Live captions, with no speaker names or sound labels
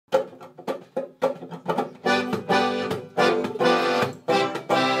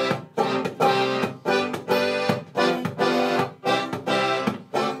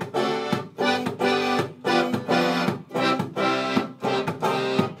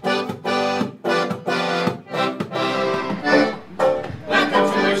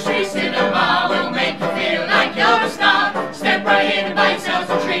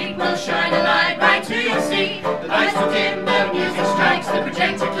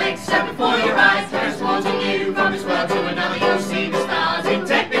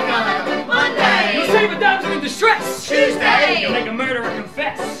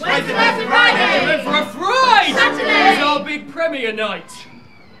Dinner night.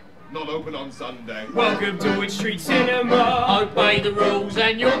 Not open on Sunday. Welcome to Wood Street Cinema. Obey the rules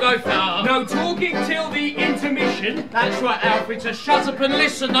and you'll go far. No talking till the intermission. That's right, Alfred, so shut up and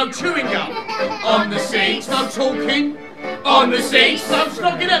listen, no chewing gum. On the seats, no talking. On the seats. No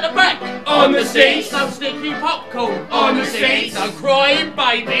snogging at the back. On the seats. No sticky popcorn. On the seats. No crying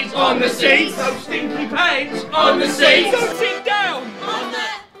babies. On the seats. No stinky pants. On the seats. Don't sit down. On the...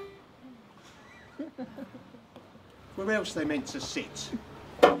 Where else they meant to sit?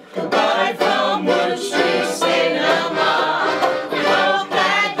 Goodbye from Wood Street Cinema. We hope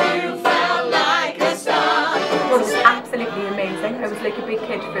that you felt like a star. It was absolutely amazing. I was like a big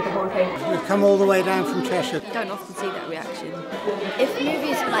kid for the whole thing. We've come all the way down from Cheshire. Don't often see that reaction. If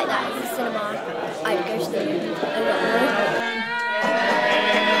movies were like that in the cinema, I'd go to the movie a lot more.